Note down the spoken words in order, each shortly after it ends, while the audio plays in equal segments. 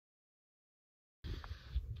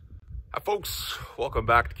Hi folks, welcome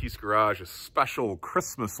back to Keith's Garage, a special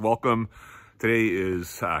Christmas welcome. Today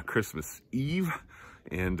is Christmas Eve,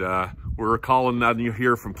 and we're calling on you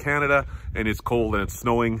here from Canada, and it's cold and it's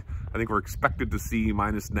snowing. I think we're expected to see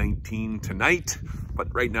minus 19 tonight,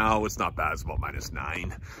 but right now it's not bad, it's about minus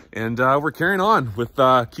 9. And we're carrying on with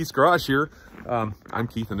Keith's Garage here. I'm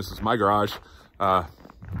Keith and this is my garage. Got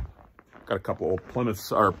a couple old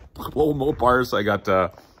Plymouths, or old Mopars. I got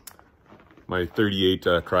my 38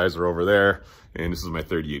 Chrysler over there, and this is my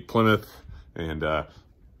 38 Plymouth. And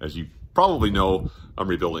as you probably know, I'm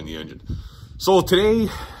rebuilding the engine. So today,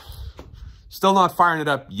 still not firing it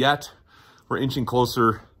up yet. We're inching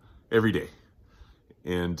closer every day.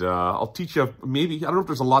 And I'll teach you, maybe, I don't know if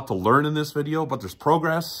there's a lot to learn in this video, but there's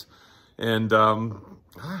progress. And I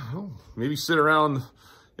don't know, maybe sit around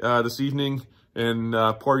this evening and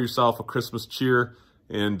pour yourself a Christmas cheer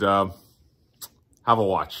and have a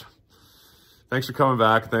watch. Thanks for coming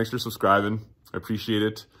back. Thanks for subscribing. I appreciate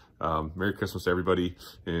it. Merry Christmas to everybody,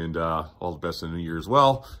 and all the best in the new year as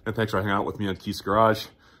well. And thanks for hanging out with me on Keith's Garage.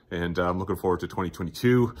 And I'm looking forward to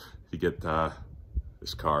 2022 to get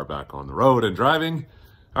this car back on the road and driving.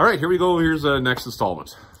 All right, here we go. Here's the next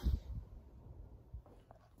installment.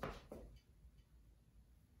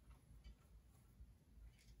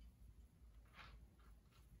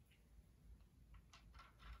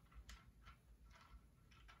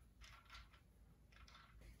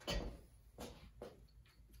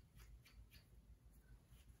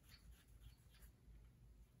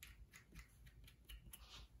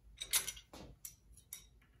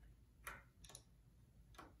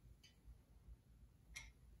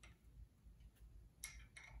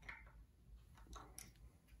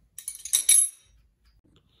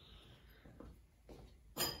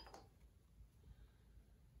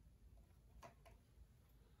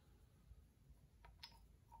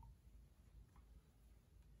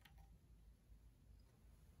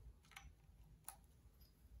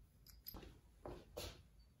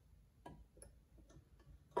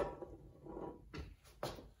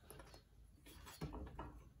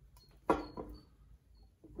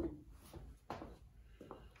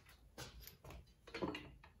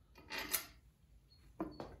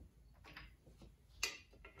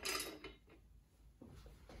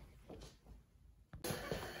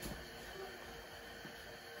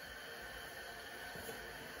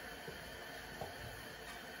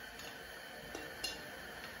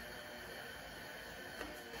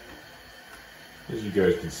 As you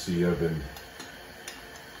guys can see, I've been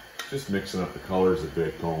just mixing up the colors a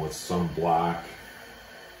bit, going with some black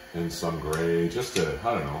and some gray, just to,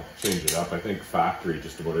 I don't know, change it up. I think factory,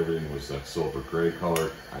 just about everything was that silver gray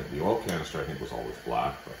color. The oil canister, I think, was always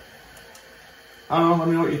black, but I don't know, let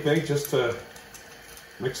me know what you think, just to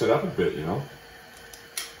mix it up a bit, you know?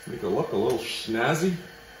 Make it look a little snazzy.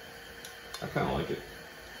 I kind of like it.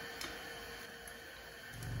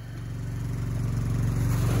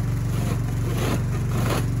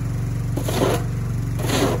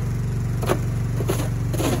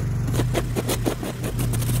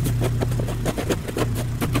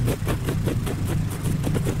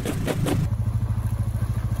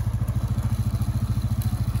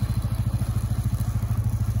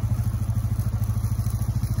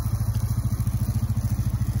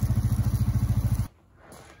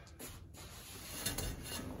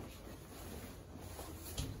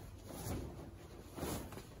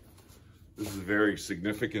 This is a very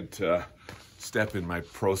significant step in my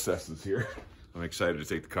processes here. I'm excited to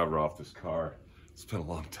take the cover off this car. It's been a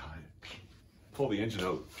long time. Pulled the engine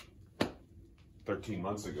out 13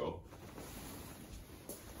 months ago.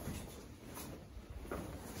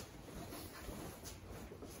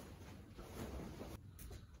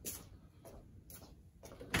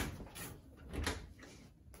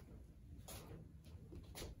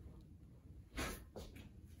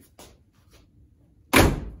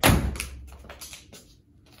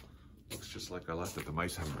 Just like I left it. The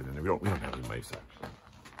mice haven't been in there. We don't have any mice, actually.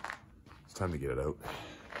 It's time to get it out.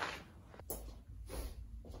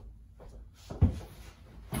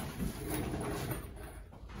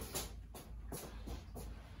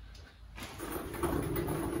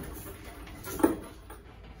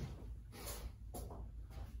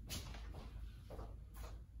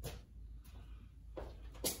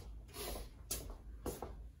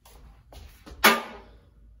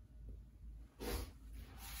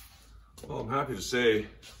 Well, I'm happy to say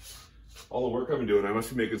all the work I've been doing, I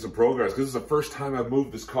must be making some progress, because this is the first time I've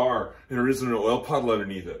moved this car and there isn't an oil puddle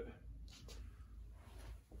underneath it.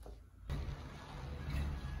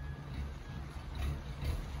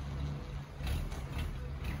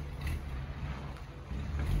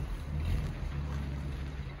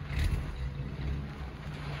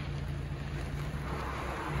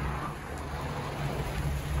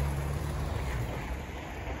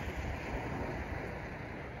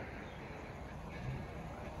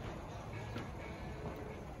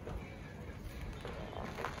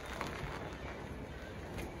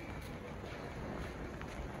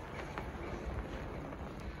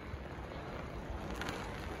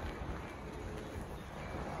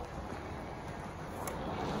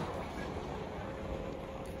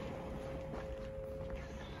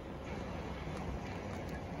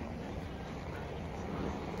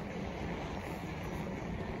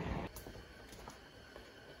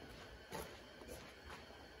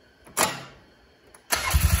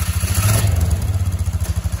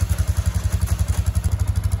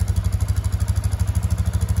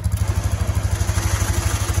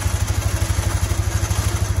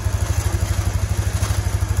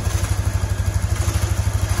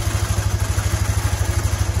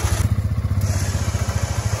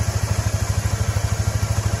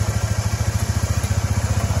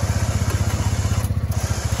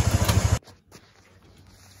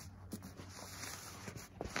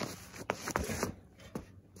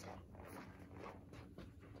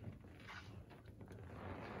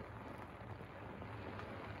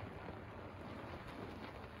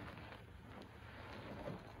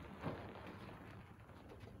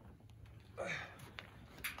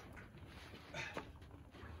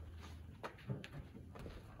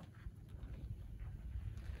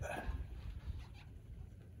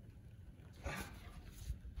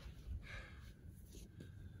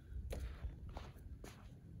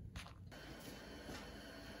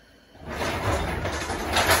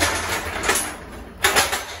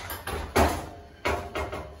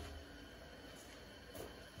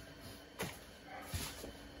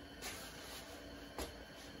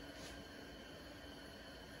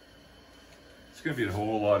 It's gonna be a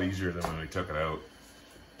whole lot easier than when I took it out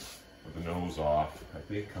with the nose off. I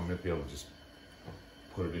think I'm gonna be able to just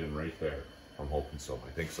put it in right there. I'm hoping so. I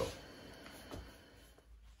think so.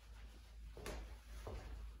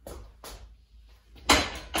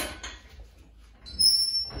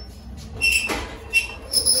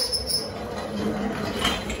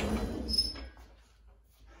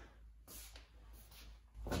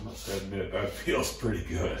 I must admit, that feels pretty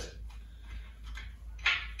good.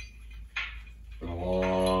 Been a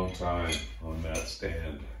long time on that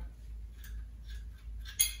stand.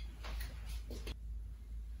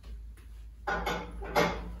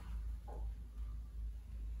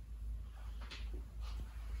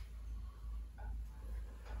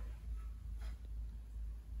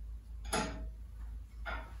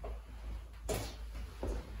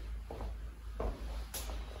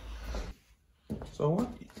 So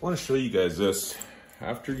I want to show you guys this.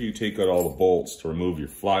 After you take out all the bolts to remove your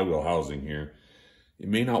flywheel housing here, it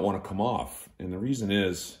may not want to come off. And the reason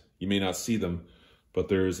is, you may not see them, but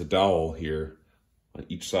there's a dowel here on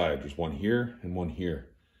each side. There's one here and one here.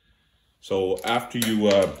 So after you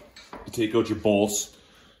take out your bolts,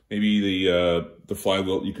 maybe the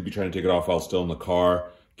flywheel, you could be trying to take it off while still in the car.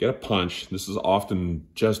 Get a punch. This is often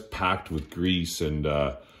just packed with grease and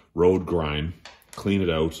road grime. Clean it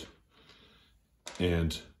out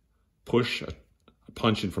and push a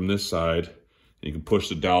punch in from this side. And you can push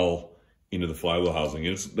the dowel into the flywheel housing.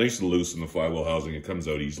 And it's nice and loose in the flywheel housing. It comes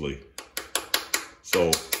out easily. So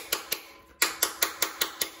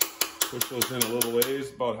push those in a little ways,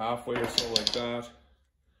 about halfway or so like that.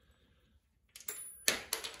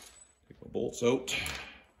 Take the bolts out.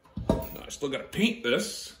 Now I still gotta paint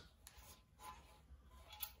this,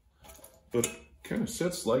 but it kind of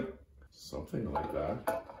sits like something like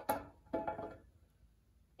that.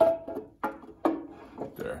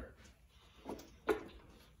 Right there.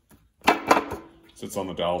 Sits on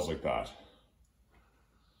the dowels like that.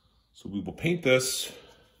 So we will paint this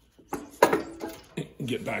and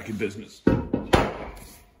get back in business.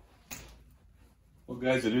 Well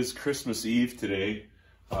guys, it is Christmas Eve today,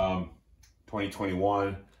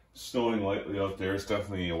 2021. Snowing lightly out there. It's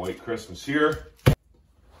definitely a white Christmas here.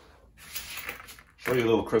 Show you a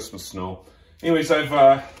little Christmas snow. Anyways,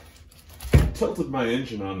 I've tilted my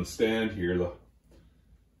engine on the stand here,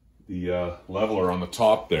 the leveler on the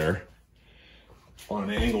top there, on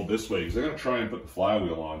an angle this way, because I'm going to try and put the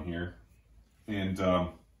flywheel on here. And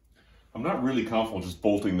I'm not really comfortable just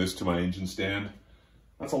bolting this to my engine stand.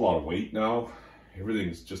 That's a lot of weight now.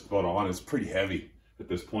 Everything's just about on. It's pretty heavy at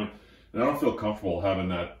this point. And I don't feel comfortable having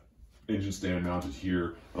that engine stand mounted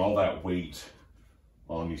here and all that weight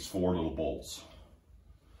on these 4 little bolts.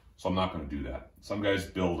 So I'm not going to do that. Some guys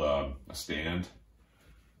build a stand.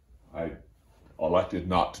 I elected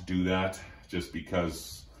not to do that just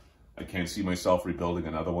because I can't see myself rebuilding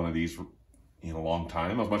another one of these in a long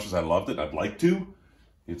time. As much as I loved it, I'd like to.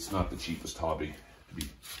 It's not the cheapest hobby to be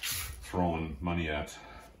throwing money at.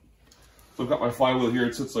 So I've got my flywheel here.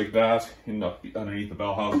 It sits like that underneath the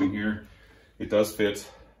bell housing here. It does fit.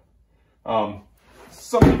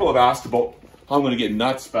 Some people have asked about how I'm going to get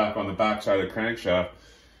nuts back on the back side of the crankshaft.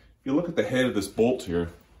 If you look at the head of this bolt here,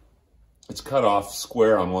 it's cut off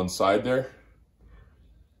square on one side there.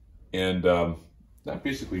 And that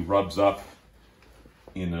basically rubs up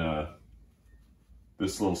in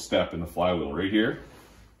this little step in the flywheel right here.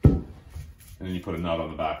 And then you put a nut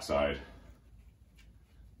on the back side.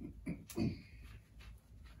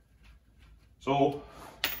 So,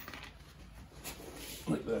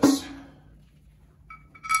 like this.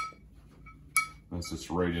 That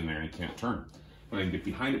sits right in there and you can't turn. And I can get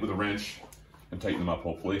behind it with a wrench and tighten them up,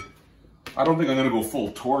 hopefully. I don't think I'm going to go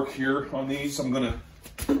full torque here on these. I'm going to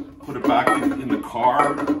put it back in the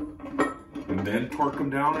car and then torque them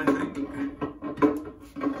down, I think.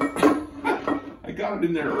 I got it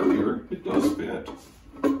in there earlier. It does fit.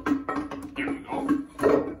 There we go.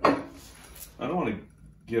 I don't want to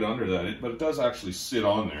get under that, but it does actually sit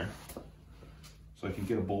on there. So I can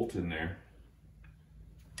get a bolt in there.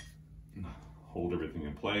 Hold everything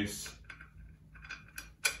in place.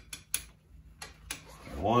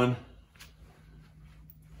 1.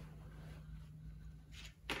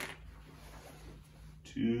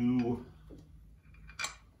 2.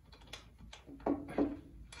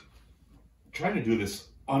 Trying to do this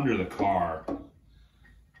under the car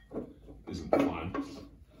isn't fun.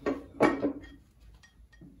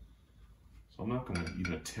 So I'm not going to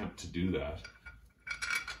even attempt to do that.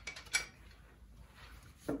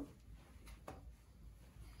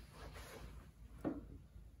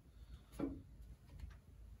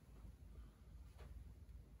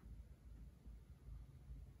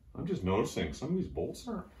 I'm just noticing some of these bolts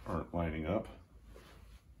aren't lining up.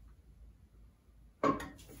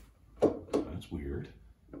 weird.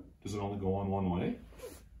 Does it only go on one way?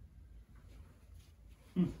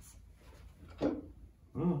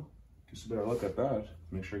 Oh, guess I better look at that.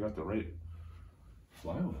 Make sure I got the right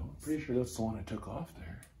flywheel. Pretty sure that's the one I took off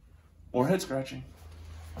there. More head scratching.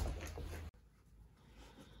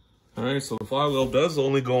 All right, so the flywheel does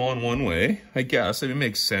only go on one way. I guess it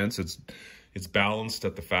makes sense. It's balanced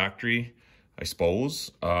at the factory, I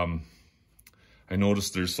suppose. I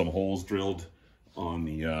noticed there's some holes drilled on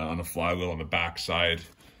the flywheel on the back side,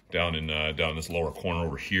 down in this lower corner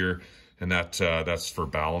over here, and that's for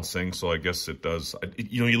balancing. So I guess it does.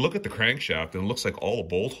 You know, you look at the crankshaft and it looks like all the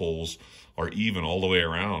bolt holes are even all the way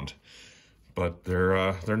around, but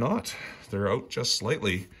they're not. They're out just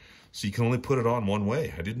slightly. So you can only put it on one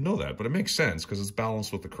way. I didn't know that, but it makes sense because it's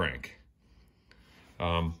balanced with the crank.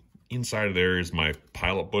 Inside of there is my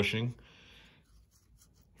pilot bushing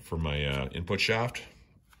for my input shaft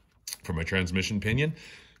for my transmission pinion.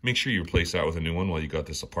 Make sure you replace that with a new one while you got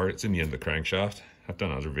this apart. It's in the end of the crankshaft. I've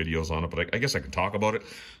done other videos on it, but I guess I can talk about it.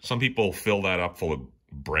 Some people fill that up full of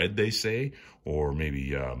bread, they say, or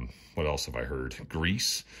maybe, what else have I heard?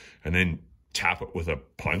 Grease, and then tap it with a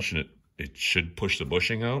punch and it should push the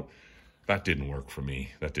bushing out. That didn't work for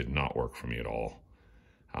me. That did not work for me at all.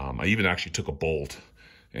 I even actually took a bolt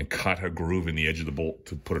and cut a groove in the edge of the bolt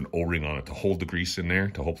to put an O-ring on it to hold the grease in there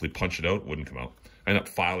to hopefully punch it out. It wouldn't come out. I ended up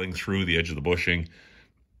filing through the edge of the bushing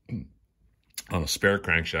on a spare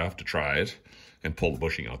crankshaft to try it and pull the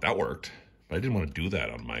bushing out. That worked, but I didn't want to do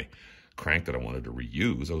that on my crank that I wanted to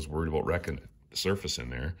reuse. I was worried about wrecking the surface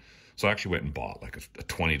in there. So I actually went and bought like a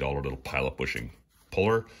 $20 little pilot bushing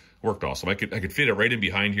puller. Worked awesome. I could fit it right in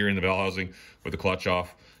behind here in the bell housing with the clutch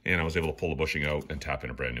off, and I was able to pull the bushing out and tap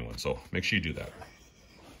in a brand new one. So make sure you do that.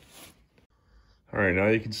 All right, now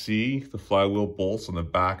you can see the flywheel bolts on the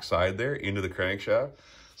back side there into the crankshaft.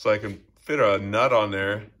 So I can fit a nut on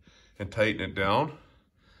there and tighten it down.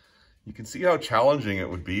 You can see how challenging it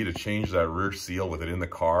would be to change that rear seal with it in the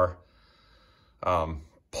car.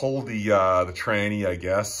 Pull the tranny, I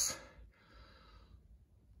guess.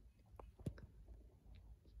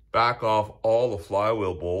 Back off all the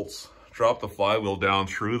flywheel bolts. Drop the flywheel down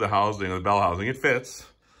through the housing, the bell housing. It fits.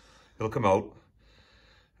 It'll come out.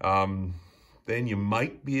 Then you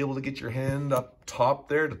might be able to get your hand up top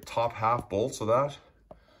there, the top half bolts of that.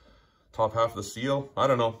 Top half of the seal. I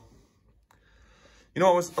don't know. You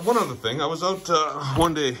know, one other thing. I was out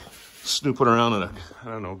one day snooping around in a, I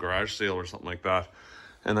don't know, garage sale or something like that.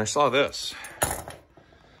 And I saw this.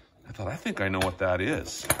 I thought, I think I know what that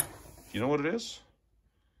is. You know what it is?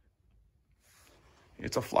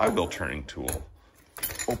 It's a flywheel turning tool.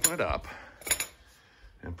 Open it up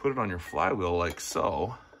and put it on your flywheel like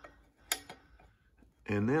so.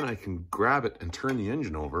 And then I can grab it and turn the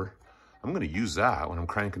engine over. I'm gonna use that when I'm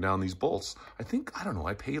cranking down these bolts. I think, I don't know,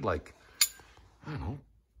 I paid like, I don't know,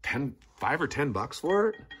 $5 or $10 for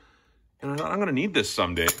it. And I thought, I'm gonna need this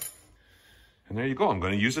someday. And there you go, I'm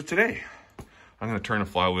gonna use it today. I'm gonna turn a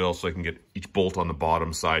flywheel so I can get each bolt on the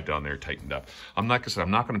bottom side down there tightened up. I'm not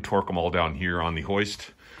gonna torque them all down here on the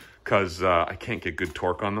hoist because I can't get good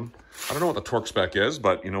torque on them. I don't know what the torque spec is,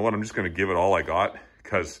 but you know what? I'm just gonna give it all I got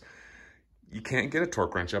because you can't get a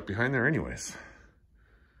torque wrench up behind there anyways.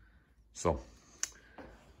 So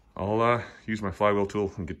I'll use my flywheel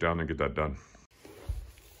tool and get down there and get that done.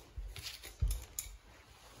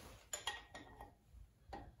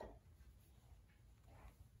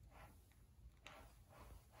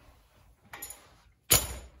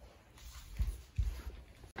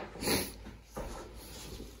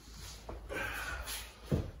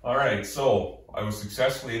 All right, so I was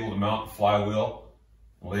successfully able to mount the flywheel,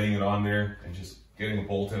 laying it on there and just getting a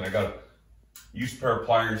bolt in. I got used a pair of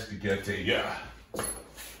pliers to get a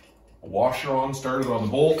washer on, started on the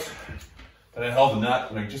bolt. Then I held the nut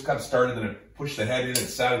and I just got started, and I pushed the head in and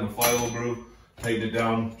sat in the flywheel groove, tightened it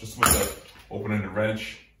down just with an open-ended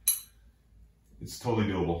wrench. It's totally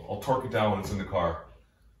doable. I'll torque it down when it's in the car.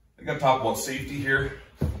 I gotta talk about safety here.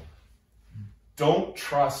 Don't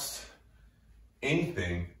trust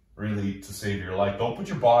anything really to save your life. Don't put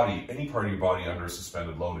your body, any part of your body, under a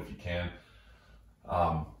suspended load if you can.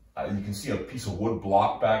 You can see a piece of wood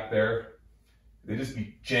block back there. They just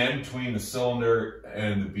be jammed between the cylinder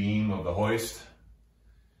and the beam of the hoist.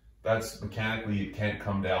 That's mechanically, it can't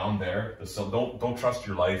come down there. Don't trust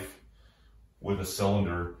your life with a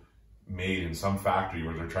cylinder made in some factory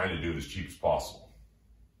where they're trying to do it as cheap as possible.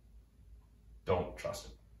 Don't trust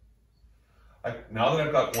it. Now that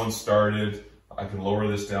I've got one started, I can lower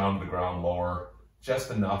this down to the ground lower, just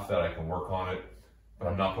enough that I can work on it, but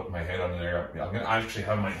I'm not putting my head under there. I'm gonna actually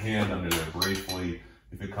have my hand under there briefly.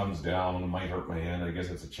 If it comes down, it might hurt my hand. I guess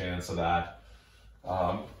it's a chance of that.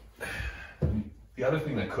 The other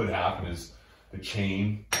thing that could happen is the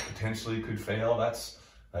chain potentially could fail. That's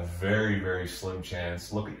a very, very slim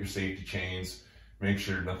chance. Look at your safety chains. Make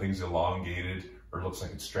sure nothing's elongated or looks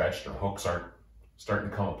like it's stretched, or hooks aren't starting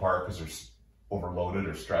to come apart because they're overloaded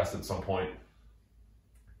or stressed at some point.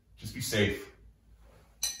 Just be safe.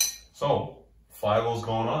 So, flywheel's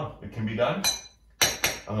going on. It can be done.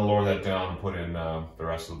 I'm gonna lower that down and put in the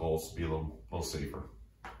rest of the bolts to be a little safer.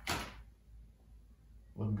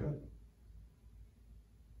 Looking good.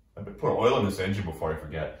 I better put oil in this engine before I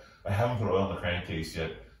forget. I haven't put oil in the crankcase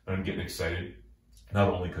yet, but I'm getting excited. Not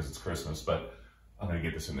only because it's Christmas, but I'm gonna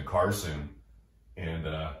get this in the car soon. And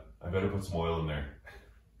I better put some oil in there.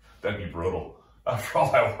 That'd be brutal. After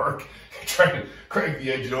all that work, trying to crank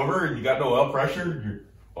the engine over and you got no oil pressure,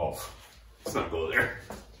 oh, let's not go there.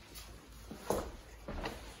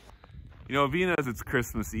 You know, being as it's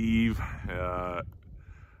Christmas Eve, I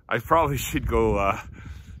probably should go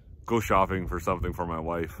shopping for something for my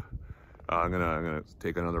wife. I'm gonna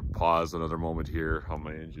take another pause, another moment here on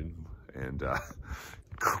my engine, and go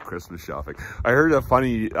Christmas shopping. I heard a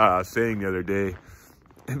funny saying the other day.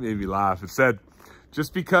 It made me laugh. It said,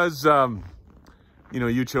 just because you know,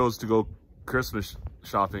 you chose to go Christmas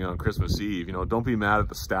shopping on Christmas Eve, you know, don't be mad at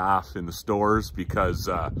the staff in the stores, because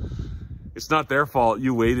it's not their fault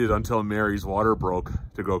you waited until Mary's water broke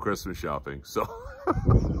to go Christmas shopping. So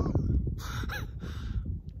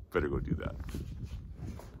better go do that.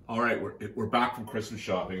 All right, we're back from Christmas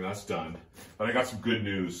shopping. That's done. But I got some good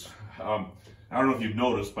news. I don't know if you've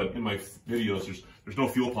noticed, but in my videos, there's no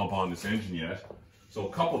fuel pump on this engine yet. So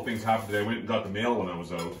a couple of things happened today. I went and got the mail when I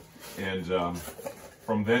was out, and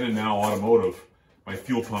from then and now, automotive, my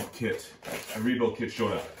fuel pump kit, a rebuild kit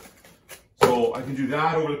showed up. So I can do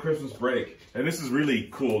that over the Christmas break. And this is really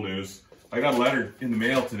cool news. I got a letter in the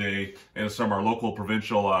mail today, and it's from our local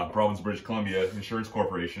provincial province, British Columbia Insurance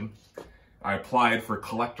Corporation. I applied for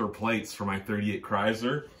collector plates for my 38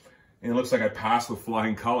 Chrysler, and it looks like I passed with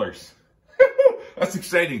flying colors. That's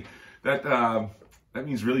exciting. That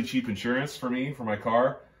means really cheap insurance for me, for my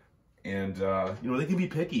car. And, you know, they can be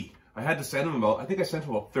picky. I had to send them I think I sent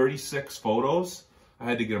them about 36 photos. I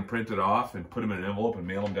had to get them printed off and put them in an envelope and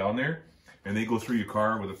mail them down there. And they go through your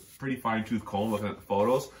car with a pretty fine-tooth comb looking at the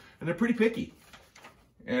photos. And they're pretty picky.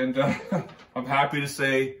 And I'm happy to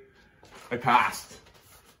say I passed.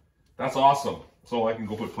 That's awesome. So I can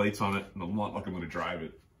go put plates on it. And I'm not like I'm going to drive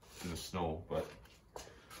it in the snow. But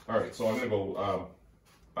all right, so I'm going to go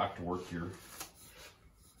back to work here.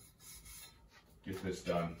 Get this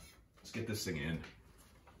done. Let's get this thing in.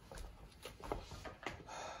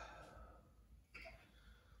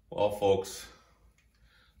 Well, folks,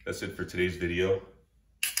 that's it for today's video.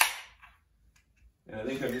 And I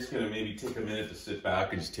think I'm just going to maybe take a minute to sit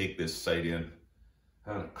back and just take this sight in.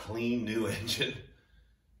 Having a clean new engine.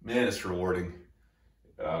 Man, it's rewarding.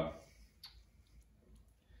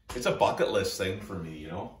 It's a bucket list thing for me, you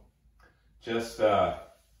know. Just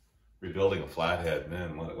rebuilding a Flathead.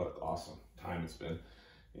 Man, what an awesome time it's been.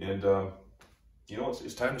 And, you know,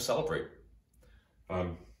 it's time to celebrate.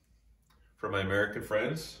 For my American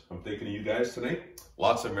friends, I'm thinking of you guys tonight.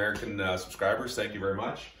 Lots of American subscribers, thank you very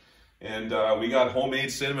much. And we got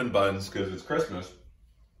homemade cinnamon buns because it's Christmas.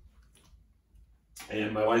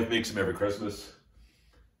 And my wife makes them every Christmas.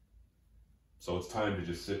 So it's time to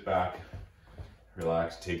just sit back,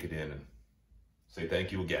 relax, take it in, and say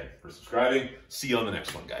thank you again for subscribing. See you on the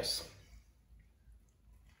next one, guys.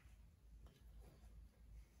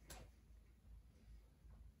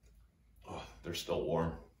 Oh, they're still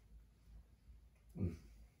warm.